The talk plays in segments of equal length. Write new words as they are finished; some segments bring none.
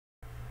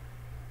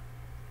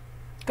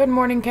Good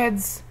morning,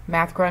 kids.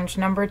 Math Crunch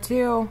number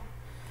 2.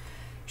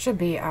 Should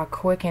be a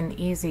quick and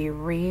easy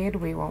read.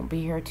 We won't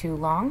be here too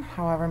long.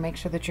 However, make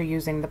sure that you're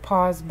using the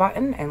pause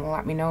button and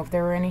let me know if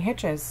there were any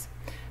hitches.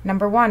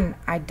 Number 1,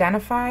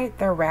 identify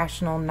the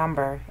rational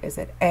number. Is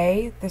it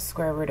A, the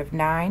square root of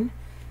 9,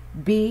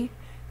 B,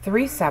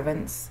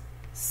 3/7,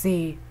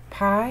 C,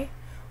 pi,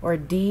 or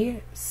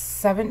D,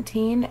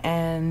 17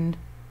 and,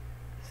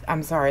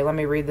 I'm sorry, let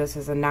me read this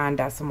as a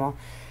non-decimal.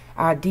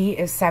 D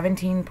is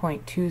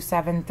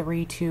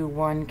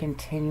 17.27321,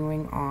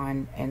 continuing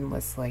on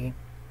endlessly.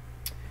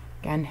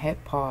 Again,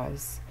 hit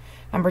pause.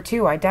 Number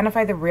 2,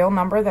 identify the real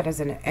number that is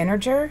an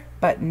integer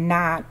but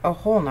not a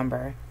whole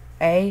number.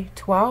 A,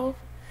 12,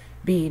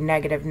 B,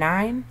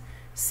 -9,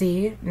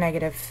 C,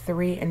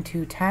 -3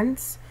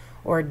 2/10,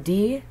 or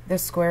D, the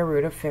square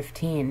root of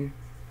 15.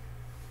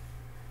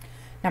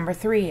 Number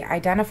 3,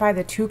 identify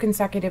the two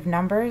consecutive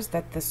numbers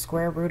that the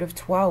square root of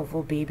 12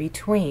 will be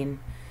between.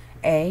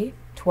 A,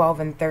 12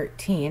 and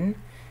 13,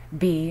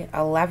 B,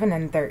 11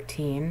 and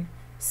 13,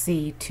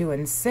 C, 2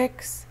 and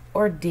 6,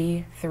 or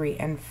D, 3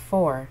 and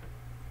 4.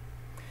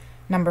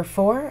 Number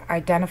 4,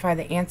 identify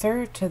the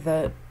answer to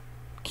the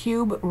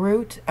cube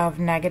root of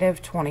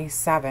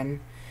 -27.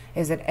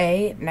 Is it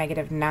A,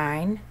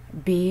 -9,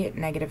 B,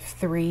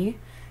 -3,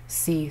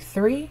 C,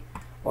 3,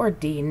 or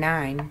D,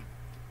 9?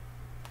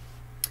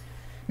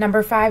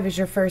 Number 5 is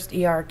your first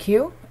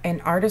ERQ. An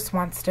artist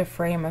wants to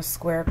frame a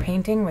square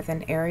painting with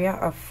an area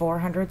of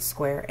 400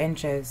 square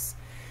inches.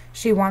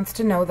 She wants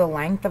to know the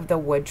length of the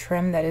wood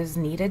trim that is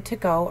needed to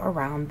go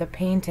around the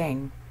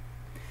painting.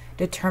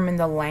 Determine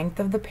the length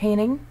of the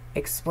painting.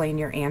 Explain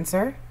your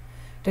answer.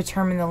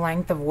 Determine the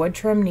length of wood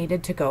trim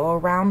needed to go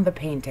around the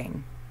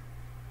painting.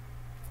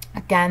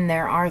 Again,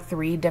 there are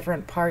 3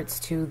 different parts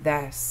to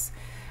this.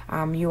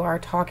 You are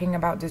talking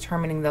about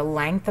determining the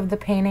length of the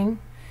painting,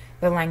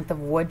 the length of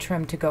wood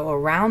trim to go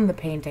around the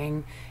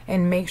painting,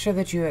 and make sure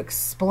that you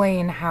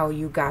explain how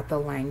you got the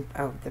length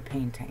of the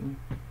painting.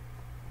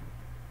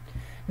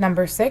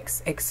 Number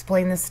 6,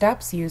 explain the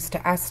steps used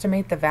to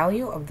estimate the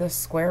value of the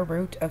square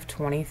root of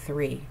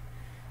 23.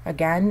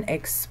 Again,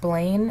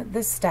 explain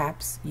the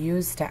steps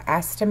used to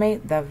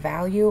estimate the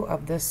value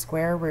of the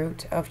square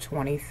root of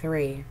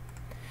 23.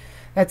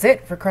 That's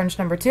it for Crunch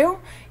number 2.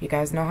 You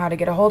guys know how to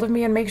get a hold of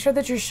me, and make sure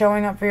that you're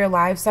showing up for your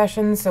live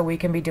sessions so we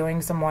can be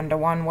doing some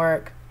one-to-one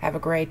work. Have a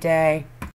great day.